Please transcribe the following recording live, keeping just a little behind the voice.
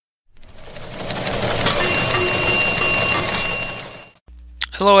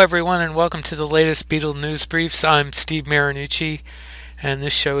Hello, everyone, and welcome to the latest Beatle News Briefs. I'm Steve Marinucci, and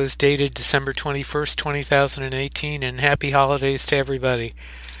this show is dated December 21st, 2018, and happy holidays to everybody.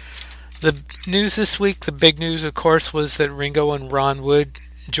 The news this week, the big news, of course, was that Ringo and Ron Wood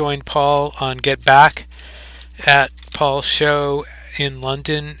joined Paul on Get Back at Paul's show in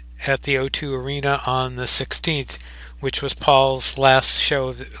London at the O2 Arena on the 16th, which was Paul's last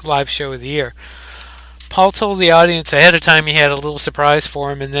live show of the year. Paul told the audience ahead of time he had a little surprise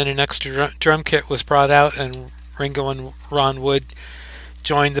for him, and then an extra drum kit was brought out, and Ringo and Ron Wood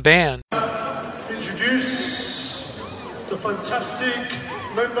joined the band. Introduce the fantastic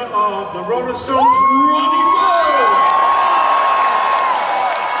member of the Rolling Stones, Ronnie Wood!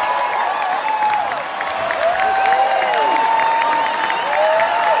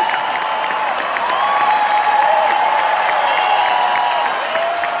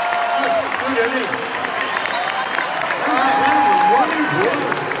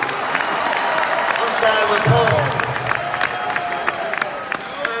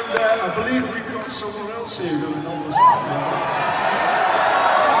 I believe we've got someone else here who knows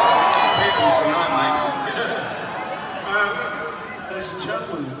ladies and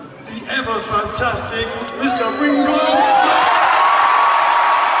gentlemen, the ever fantastic Mr. Ringo Starr.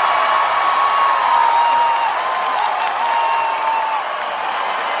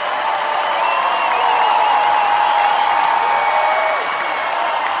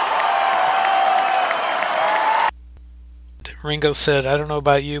 Ringo said, "I don't know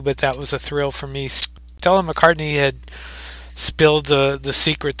about you, but that was a thrill for me." Stella McCartney had spilled the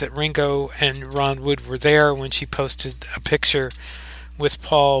secret that Ringo and Ron Wood were there when she posted a picture with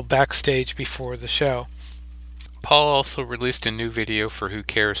Paul backstage before the show. Paul also released a new video for Who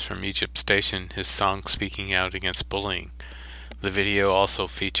Cares from Egypt Station, his song speaking out against bullying. The video also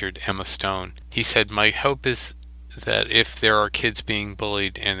featured Emma Stone. He said, "My hope is that if there are kids being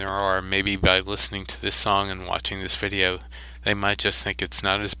bullied, and there are, maybe by listening to this song and watching this video, they might just think it's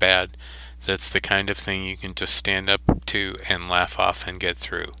not as bad, that it's the kind of thing you can just stand up to and laugh off and get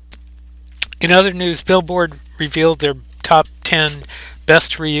through." In other news, Billboard revealed their top 10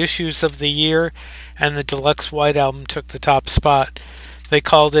 best reissues of the year, and the deluxe White Album took the top spot. They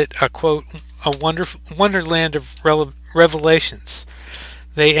called it a, quote, a wonderland of revelations.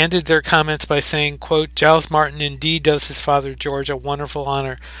 They ended their comments by saying, quote, "Giles Martin indeed does his father George a wonderful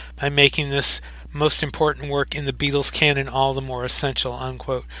honor by making this most important work in the Beatles canon all the more essential,"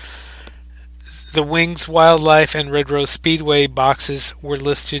 unquote. The Wings, Wildlife, and Red Rose Speedway boxes were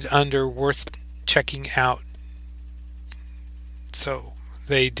listed under worth checking out, so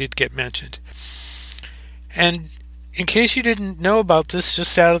they did get mentioned. And in case you didn't know about this,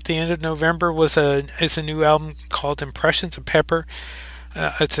 just out at the end of November is a new album called Impressions of Pepper.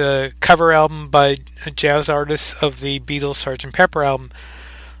 It's a cover album by jazz artists of the Beatles' Sgt. Pepper album.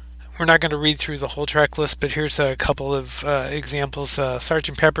 We're not going to read through the whole track list, but here's a couple of examples.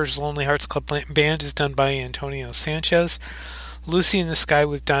 Sgt. Pepper's Lonely Hearts Club Band is done by Antonio Sanchez. Lucy in the Sky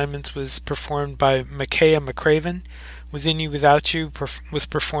with Diamonds was performed by Makaya McCraven. Within You Without You was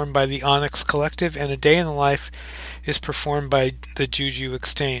performed by the Onyx Collective, and A Day in the Life is performed by the Juju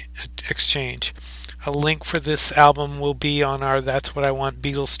Exchange. A link for this album will be on our That's What I Want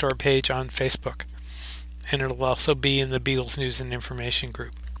Beatles store page on Facebook, and it'll also be in the Beatles News and Information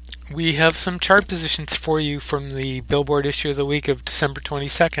group. We have some chart positions for you from the Billboard issue of the week of December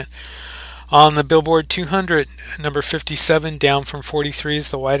 22nd. On the Billboard 200, number 57, down from 43 is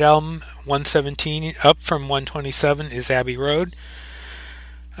the White Album. 117, up from 127 is Abbey Road.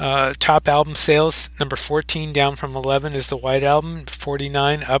 Top album sales, number 14, down from 11 is the White Album.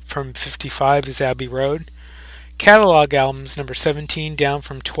 49, up from 55 is Abbey Road. Catalog albums, number 17, down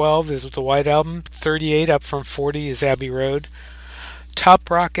from 12 is the White Album. 38, up from 40 is Abbey Road.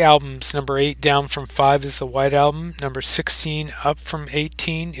 Top rock albums, number 8 down from 5 is the White Album. Number 16 up from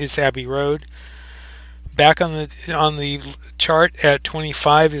 18 is Abbey Road. Back on the chart at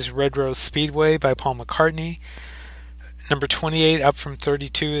 25 is Red Rose Speedway by Paul McCartney. Number 28 up from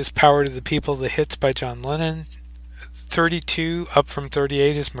 32 is Power to the People, The Hits by John Lennon. 32 up from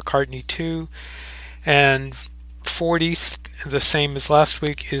 38 is McCartney 2. And 40, the same as last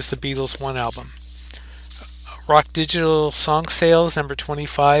week, is the Beatles 1 album. Rock Digital song sales, number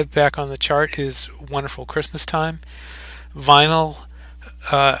 25 back on the chart is Wonderful Christmas Time. Vinyl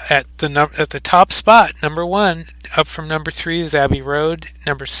at the top spot, number 1, up from number 3 is Abbey Road.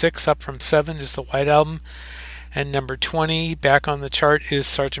 Number 6 up from 7 is the White Album. And number 20 back on the chart is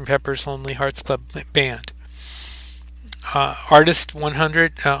Sgt. Pepper's Lonely Hearts Club Band. Artist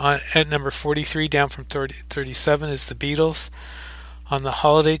 100 at number 43, down from 37 is the Beatles. On the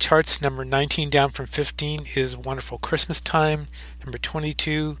holiday charts, number 19 down from 15 is Wonderful Christmas Time. Number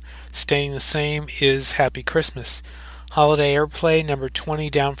 22, staying the same, is Happy Christmas. Holiday airplay, number 20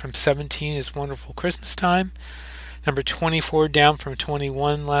 down from 17 is Wonderful Christmas Time. Number 24 down from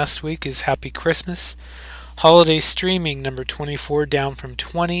 21 last week is Happy Christmas. Holiday streaming, number 24 down from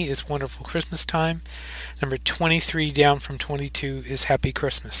 20 is Wonderful Christmas Time. Number 23 down from 22 is Happy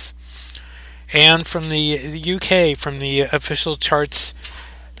Christmas. And from the UK, from the official charts.com,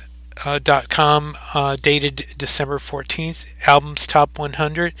 dated December 14th, albums top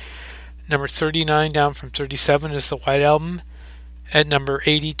 100. Number 39 down from 37 is the White Album. At number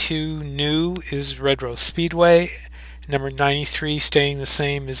 82, new, is Red Rose Speedway. Number 93, staying the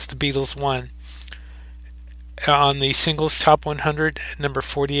same, is the Beatles One. On the singles top 100, number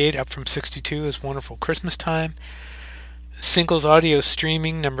 48, up from 62, is Wonderful Christmas Time. Singles audio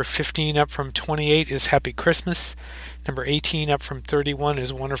streaming, number 15, up from 28, is Happy Christmas. Number 18, up from 31,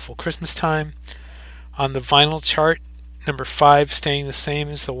 is Wonderful Christmas Time. On the vinyl chart, number 5, staying the same,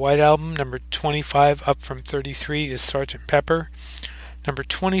 is the White Album. Number 25, up from 33, is Sgt. Pepper. Number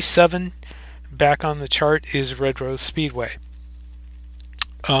 27, back on the chart, is Red Rose Speedway.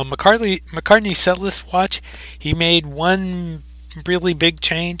 McCartney Setlist Watch, he made one really big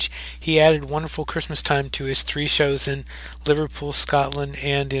change. He added Wonderful Christmas Time to his 3 shows in Liverpool, Scotland,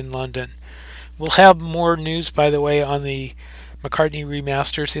 and in London. We'll have more news, by the way, on the McCartney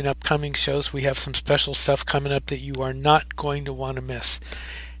remasters in upcoming shows. We have some special stuff coming up that you are not going to want to miss.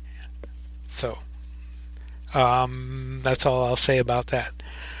 So, that's all I'll say about that.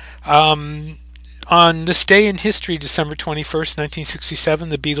 On this day in history, December 21st, 1967,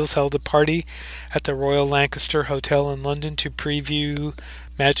 the Beatles held a party at the Royal Lancaster Hotel in London to preview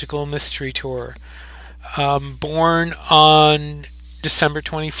Magical Mystery Tour. Born on December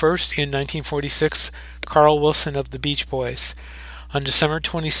 21st in 1946, Carl Wilson of the Beach Boys. On December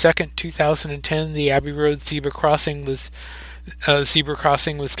 22nd, 2010, the Abbey Road Zebra Crossing was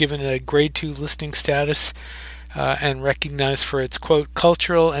given a Grade 2 listing status and recognized for its, quote,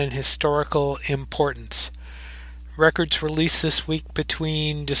 cultural and historical importance. Records released this week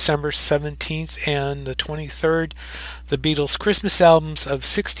between December 17th and the 23rd. The Beatles' Christmas albums of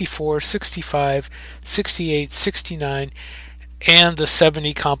 64, 65, 68, 69, and the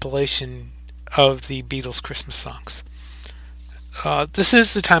 70 compilation of the Beatles' Christmas songs. This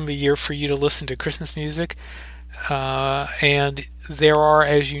is the time of year for you to listen to Christmas music. And there are,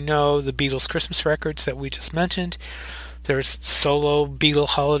 as you know, the Beatles Christmas records that we just mentioned. There's solo Beatle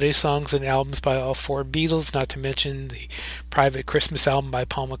holiday songs and albums by all 4 Beatles, not to mention the private Christmas album by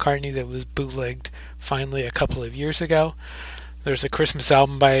Paul McCartney that was bootlegged finally a couple of years ago. There's a Christmas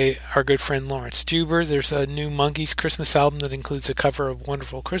album by our good friend Lawrence Juber. There's a new Monkees Christmas album that includes a cover of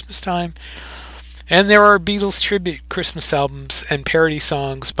Wonderful Christmas Time. And there are Beatles tribute Christmas albums and parody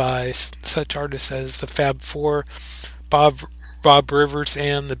songs by such artists as the Fab Four, Bob Rivers,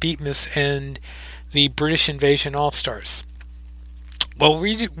 and the Beatmas, and the British Invasion All-Stars. Well,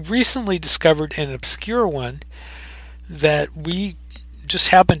 we recently discovered an obscure one that we just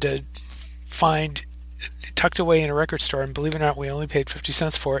happened to find tucked away in a record store, and believe it or not, we only paid 50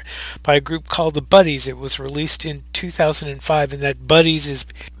 cents for it, by a group called the Buddies. It was released in 2005, and that Buddies is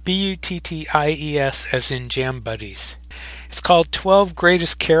Butties, as in Jam Buddies. It's called 12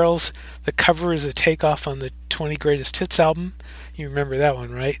 Greatest Carols. The cover is a takeoff on the 20 Greatest Hits album. You remember that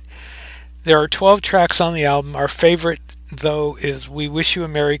one, right? There are 12 tracks on the album. Our favorite, though, is We Wish You a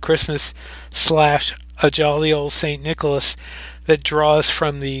Merry Christmas / A Jolly Old St. Nicholas, that draws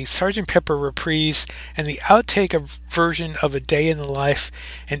from the Sgt. Pepper reprise and the outtake version of A Day in the Life,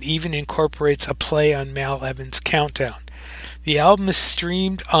 and even incorporates a play on Mal Evans' Countdown. The album is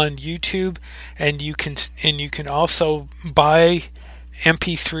streamed on YouTube, and you can also buy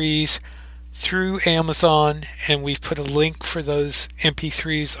MP3s through Amazon, and we've put a link for those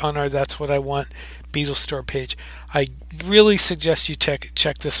MP3s on our That's What I Want Beatles store page. I really suggest you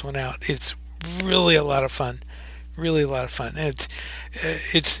check this one out. It's really a lot of fun. Really a lot of fun. And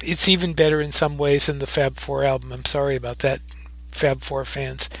it's even better in some ways than the Fab Four album. I'm sorry about that, Fab Four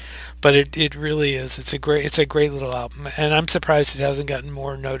fans, but it really is. It's a great little album, and I'm surprised it hasn't gotten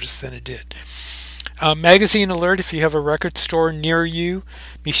more notice than it did. Magazine alert: if you have a record store near you,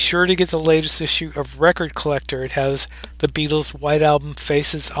 be sure to get the latest issue of Record Collector. It has the Beatles' White Album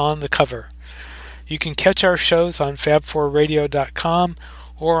faces on the cover. You can catch our shows on fab4radio.com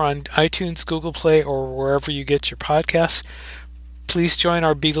or on iTunes, Google Play, or wherever you get your podcasts. Please join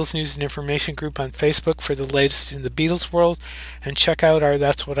our Beatles News and Information group on Facebook for the latest in the Beatles world, and check out our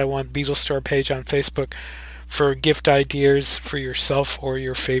That's What I Want Beatles store page on Facebook for gift ideas for yourself or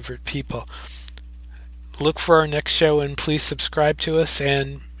your favorite people. look for our next show, and please subscribe to us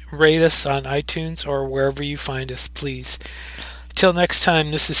and rate us on iTunes or wherever you find us, please. Till next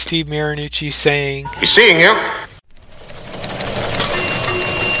time, this is Steve Marinucci saying, Be seeing you.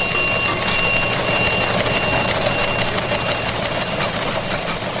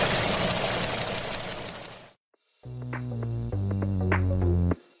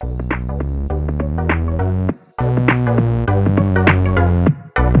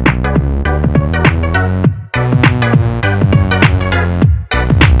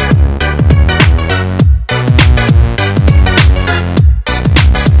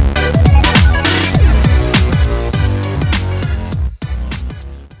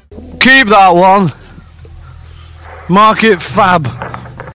 Keep that one. Mark it fab.